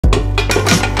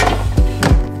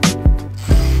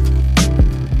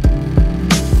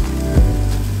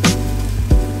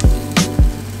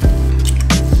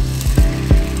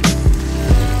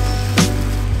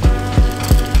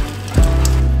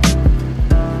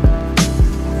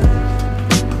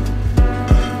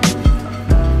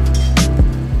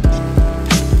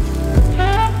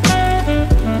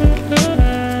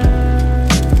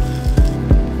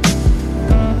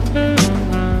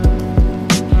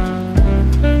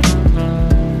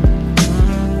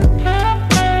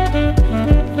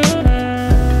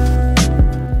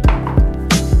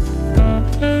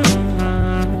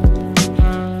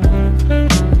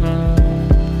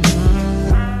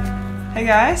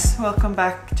guys, welcome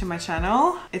back to my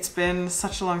channel. It's been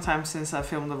such a long time since I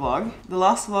filmed the vlog. The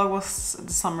last vlog was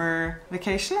the summer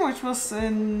vacation, which was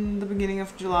in the beginning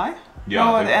of July. Yeah,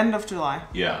 no, at the end of July.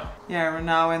 Yeah. Yeah, we're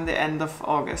now in the end of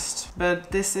August.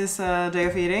 But this is a day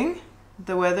of eating.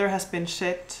 The weather has been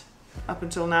shit up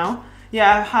until now.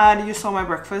 Yeah, you saw my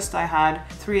breakfast. I had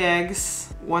 3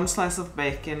 eggs, 1 slice of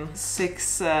bacon,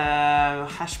 6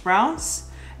 hash browns,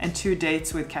 and 2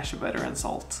 dates with cashew butter and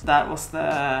salt. That was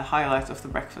the highlight of the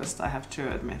breakfast, I have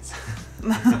to admit.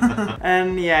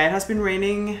 And yeah, it has been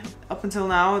raining up until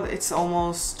now. It's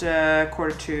almost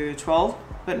 11:45.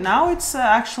 But now it's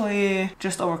actually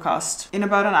just overcast. In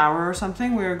about an hour or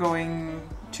something, we're going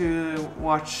to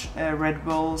watch Red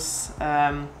Bull's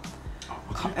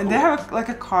and they have like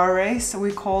a car race.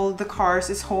 We call the cars,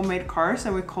 it's homemade cars,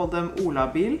 and we call them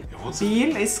Ola-bil.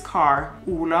 Bil is car.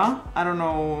 Ola, I don't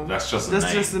know. That's just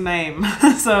the name.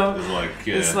 So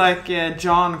it's like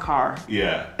John car.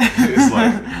 Yeah, it's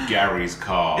like Gary's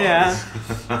car. Yeah.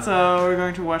 So we're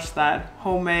going to watch that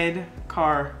homemade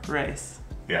car race.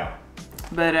 Yeah.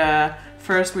 But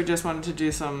first we just wanted to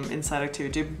do some inside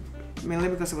activity, mainly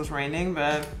because it was raining,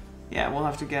 but yeah, we'll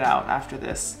have to get out after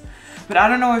this. But I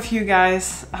don't know if you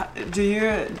guys, do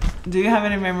you have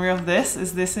any memory of this?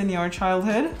 Is this in your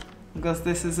childhood? Because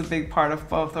this is a big part of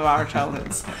both of our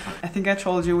childhoods. I think I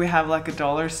told you we have like a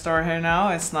dollar store here now.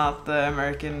 It's not the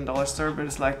American dollar store, but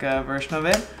it's like a version of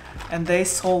it. And they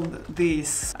sold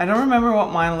these. I don't remember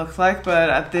what mine looked like,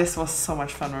 but this was so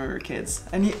much fun when we were kids.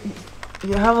 And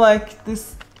you have like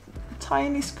this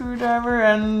tiny screwdriver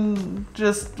and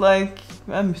just like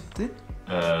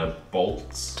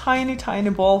bolts. Tiny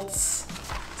bolts.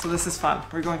 So this is fun.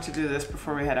 We're going to do this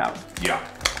before we head out. Yeah.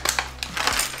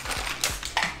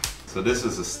 So this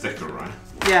is a sticker, right?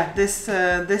 Yeah, this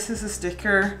is a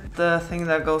sticker, the thing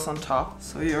that goes on top,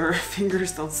 so your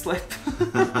fingers don't slip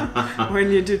when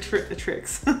you do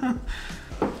tricks.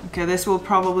 Okay, this will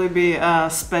probably be a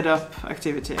sped up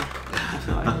activity, I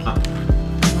feel like.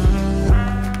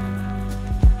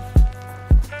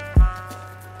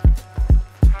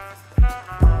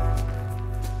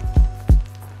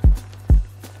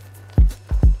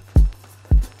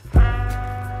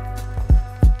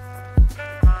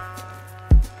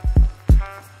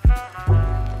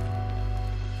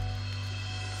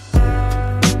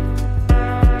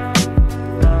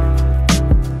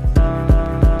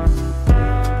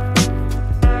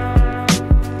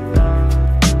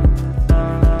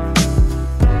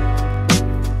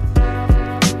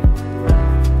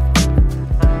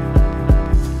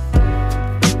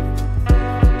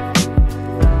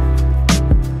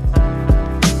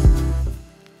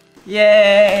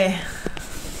 Yay!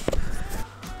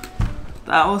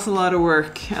 That was a lot of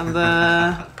work, and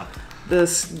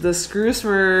the screws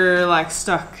were like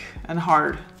stuck and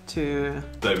hard to.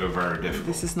 They were very difficult.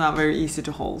 This is not very easy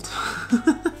to hold.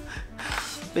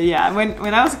 But yeah,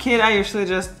 when I was a kid, I usually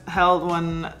just held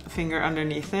one finger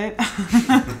underneath it,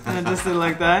 and I just did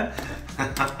like that.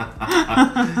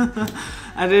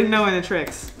 I didn't know any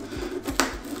tricks.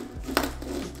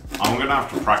 I'm gonna have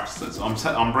to practice this.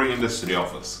 I'm bringing this to the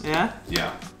office. Yeah?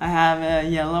 Yeah. I have a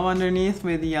yellow underneath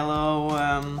with yellow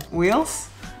wheels.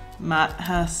 Matt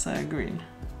has green.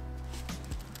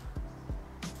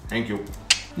 Thank you.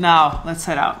 Now, let's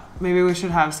head out. Maybe we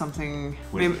should have something,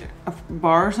 maybe a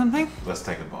bar or something? Let's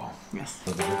take a bar. Yes.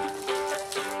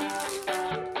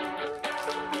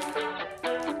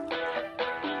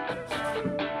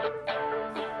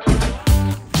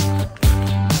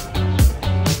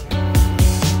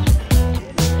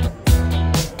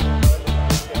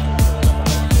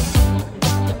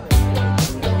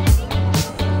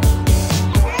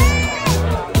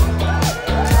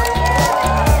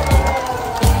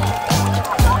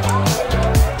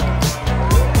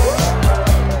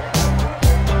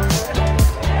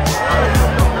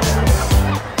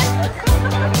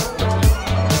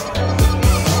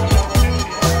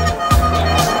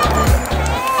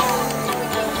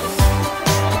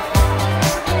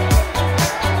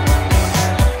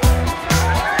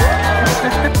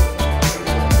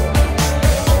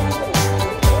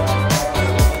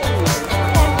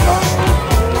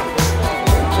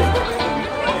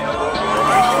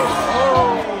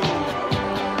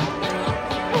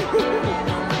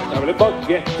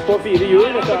 Bagett på 4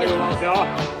 hjul, dette er Jonas, ja.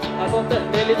 Det er sånn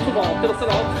med litt tomater og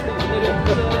salat rundt i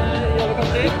alle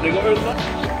kanter. Det går unna.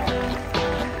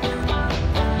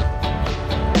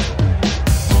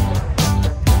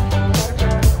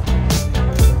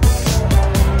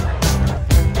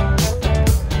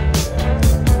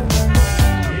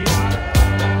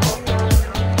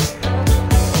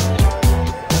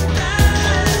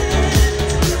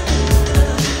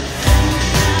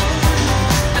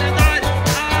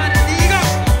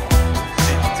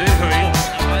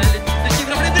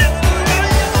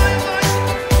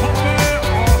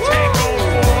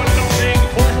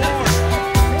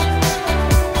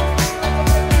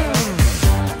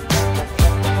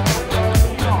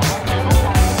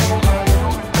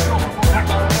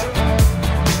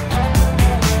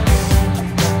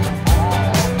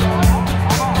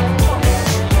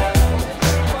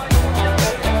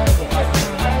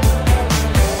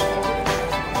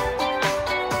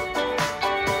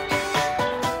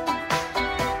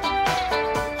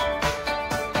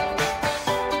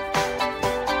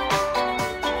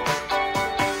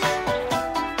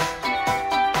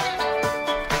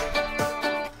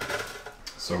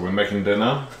 making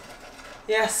dinner.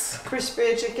 Yes,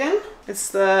 crispy chicken.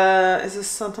 Is this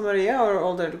Santa Maria or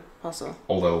Old El Paso?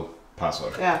 Old El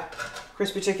Paso. Yeah.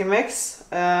 Crispy chicken mix,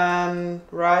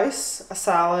 rice, a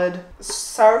salad,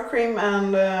 sour cream,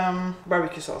 and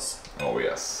barbecue sauce. Oh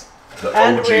yes. The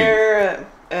And OG.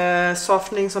 we're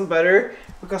softening some butter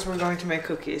because we're going to make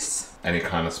cookies. Any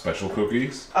kind of special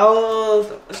cookies? I'll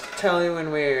tell you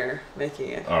when we're making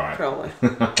it. Alright. Probably.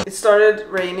 It started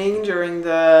raining during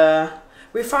the...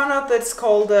 We found out that it's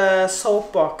called the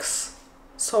Soapbox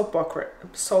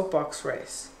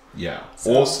race. Yeah.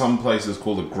 So- Or some places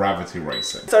call it gravity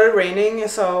racing. It started raining,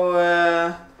 so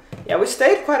yeah, we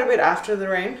stayed quite a bit after the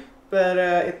rain, but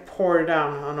it poured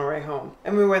down on our way home.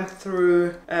 And we went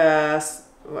through, I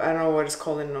don't know what it's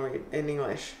called in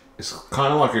English. It's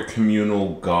kind of like a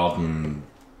communal garden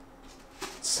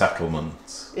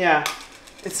settlement. Yeah,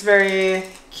 it's very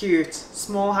cute.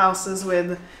 Small houses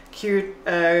with cute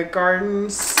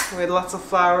gardens with lots of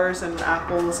flowers and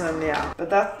apples, and yeah. But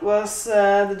that was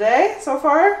the day so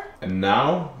far. And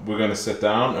now we're gonna sit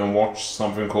down and watch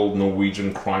something called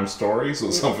Norwegian Crime Stories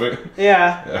or something.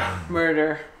 Yeah, Yeah.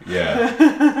 murder.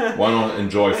 Yeah. Why not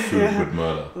enjoy food with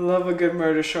murder? Love a good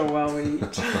murder show while we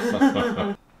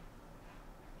eat.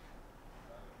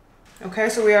 Okay,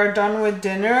 so we are done with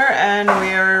dinner and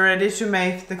we are ready to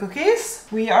make the cookies.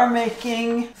 We are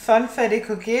making Funfetti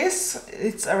Cookies.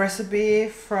 It's a recipe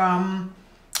from,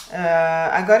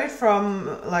 I got it from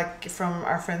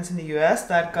our friends in the US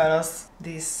that got us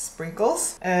these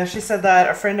sprinkles. She said that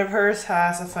a friend of hers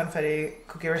has a Funfetti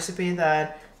cookie recipe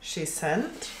that she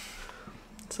sent.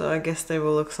 So I guess they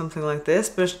will look something like this,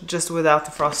 but just without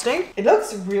the frosting. It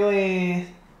looks really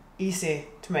easy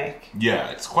to make. Yeah,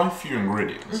 it's quite few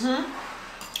ingredients.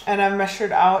 And I've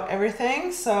measured out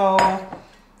everything. So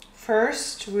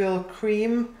first we'll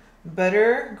cream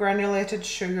butter, granulated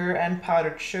sugar, and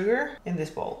powdered sugar in this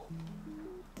bowl.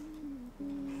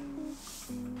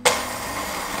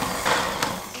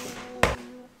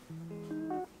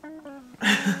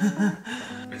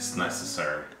 It's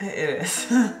necessary. It is.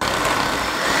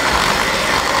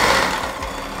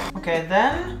 Okay,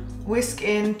 then whisk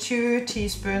in 2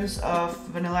 teaspoons of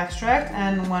vanilla extract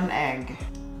and 1 egg.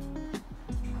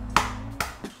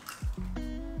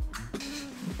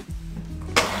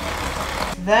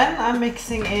 Then I'm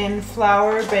mixing in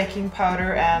flour, baking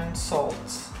powder, and salt.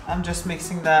 I'm just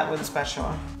mixing that with a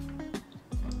spatula.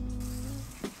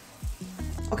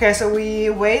 Okay, so we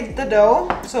weighed the dough,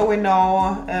 so we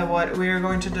know what we're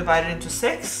going to divide it into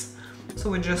 6. So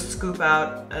we just scoop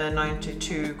out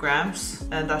 92 grams,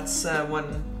 and that's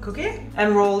 1 cookie,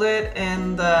 and roll it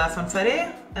in the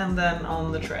funfetti and then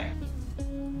on the tray.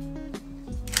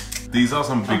 These are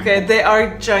some big... Okay, they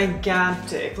are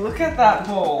gigantic. Look at that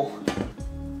bowl.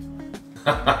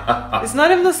 It's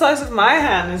not even the size of my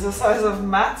hand, it's the size of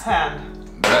Matt's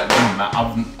hand.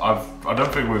 I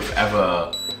don't think we've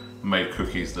ever made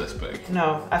cookies this big.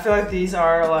 No, I feel like these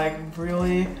are like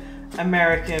really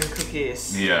American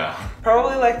cookies. Yeah.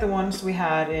 Probably like the ones we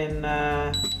had in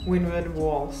Winwood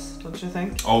Walls, don't you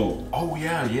think? Oh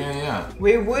yeah.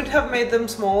 We would have made them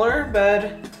smaller,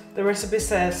 but the recipe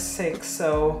says 6,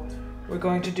 so we're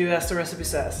going to do as the recipe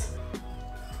says.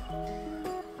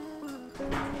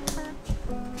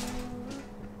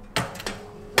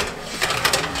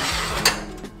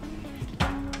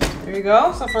 There you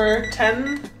go. So for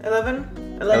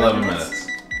 11 minutes.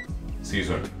 See you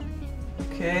soon.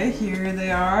 Okay, here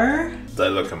they are. They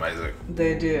look amazing.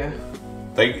 They do.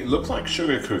 They look like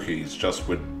sugar cookies, just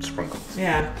with sprinkles.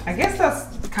 Yeah, I guess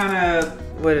that's kind of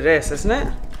what it is, isn't it?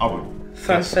 I would.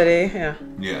 Funfetti, yeah.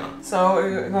 Yeah. So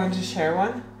we're going to share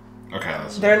one. Okay,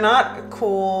 that's... They're not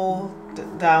cooled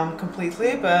down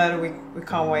completely, but we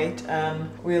can't wait, and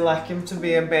we like them to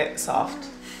be a bit soft.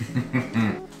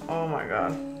 Oh my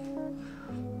god.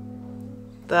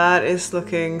 That is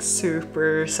looking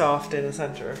super soft in the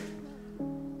center.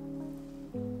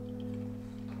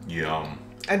 Yum.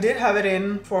 I did have it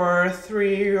in for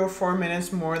 3 or 4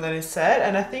 minutes more than it said,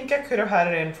 and I think I could have had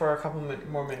it in for a couple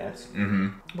more minutes.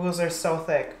 Because they're so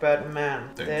thick, but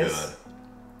man, They're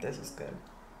this is good.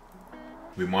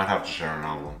 We might have to share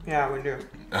another one. Yeah, we do.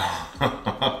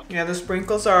 Yeah, the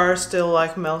sprinkles are still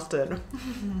like melted.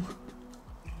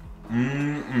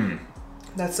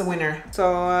 That's the winner.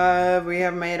 So we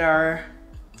have made our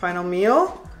final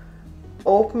meal.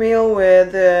 Oatmeal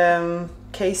with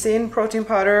casein protein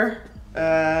powder,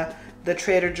 the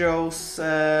Trader Joe's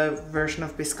version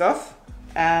of Biscoff,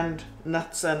 and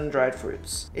nuts and dried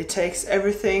fruits. It takes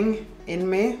everything in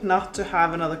me not to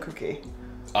have another cookie.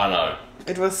 I know.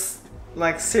 It was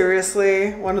like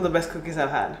seriously one of the best cookies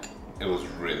I've had. It was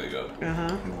really good.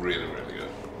 Really, really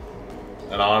good.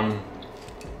 And I'm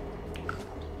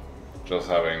just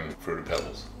having Fruity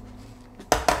Pebbles.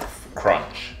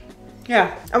 Crunch.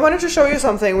 Yeah, I wanted to show you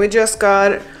something. We just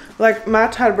got, like,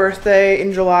 Matt had a birthday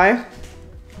in July,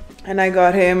 and I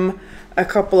got him a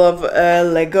couple of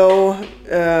Lego,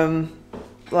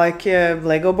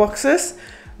 Lego boxes.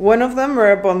 One of them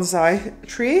were a bonsai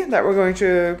tree that we're going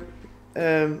to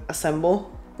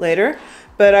assemble later,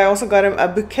 but I also got him a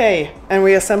bouquet, and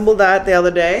we assembled that the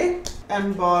other day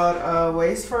and bought a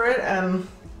vase for it, and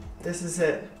this is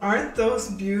it. Aren't those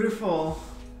beautiful?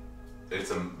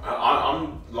 It's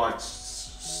I'm like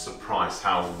surprised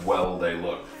how well they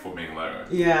look for being Lego.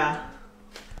 Yeah,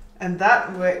 and that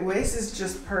vase is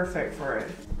just perfect for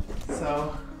it.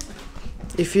 So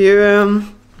if you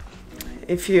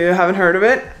haven't heard of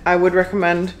it, I would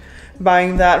recommend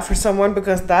buying that for someone,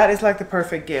 because that is like the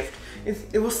perfect gift.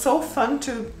 It was so fun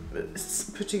to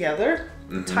put together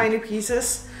tiny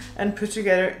pieces and put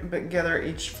together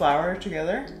each flower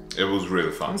together. It was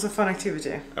really fun. It was a fun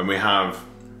activity. And we have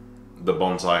the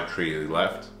bonsai tree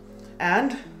left.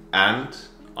 And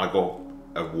I got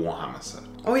a Warhammer set.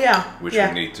 Oh yeah. Which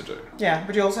we need to do. Yeah,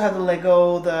 but you also have the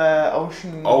Lego, the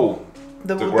ocean. Oh,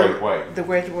 the Great Wave. The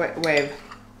Great Wave.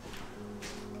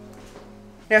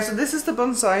 Yeah, so this is the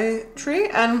bonsai tree,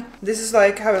 and this is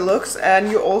like how it looks, and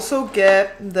you also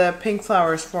get the pink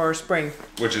flowers for spring.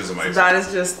 Which is amazing. So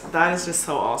that is just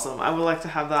so awesome. I would like to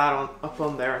have that up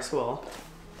on there as well.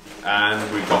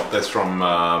 And we got this from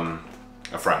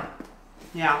a friend.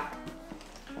 Yeah.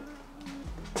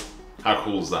 How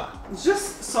cool is that? It's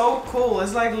just so cool.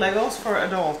 It's like Legos for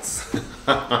adults.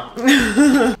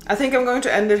 I think I'm going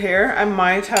to end it here. I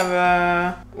might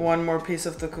have one more piece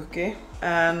of the cookie.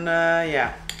 And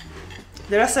yeah.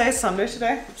 Did I say it's Sunday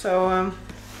today? So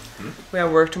we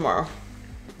have work tomorrow.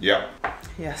 Yeah.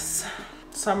 Yes.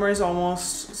 Summer is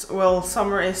almost, well,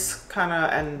 summer is kind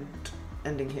of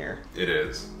ending here. It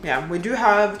is. Yeah, we do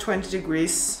have 20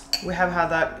 degrees. We have had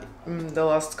that the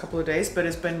last couple of days, but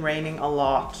it's been raining a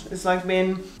lot. It's like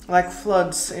been like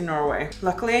floods in Norway.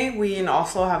 Luckily, we in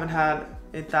Oslo haven't had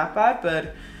it that bad,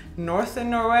 but north in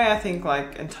Norway, I think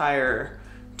like entire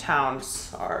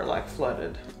towns are like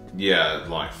flooded. Yeah,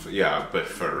 like, yeah, a bit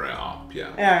further up, yeah.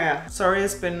 Yeah. Sorry,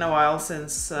 it's been a while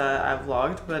since I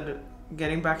vlogged, but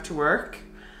getting back to work,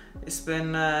 it's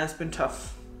been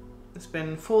tough. It's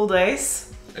been full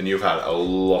days. And you've had a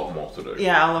lot more to do.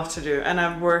 Yeah, a lot to do. And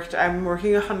I'm working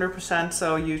 100%,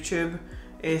 so YouTube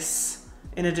is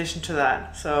in addition to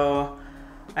that. So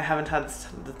I haven't had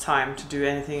the time to do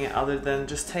anything other than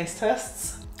just taste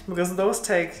tests, because those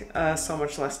take so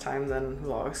much less time than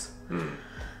vlogs.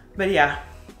 But yeah,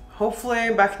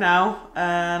 hopefully back now.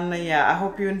 And yeah, I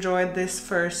hope you enjoyed this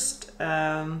first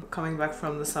coming back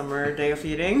from the summer day of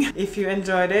eating. If you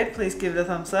enjoyed it, please give it a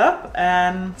thumbs up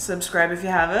and subscribe if you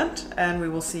haven't, and we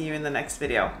will see you in the next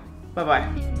video. Bye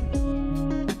bye.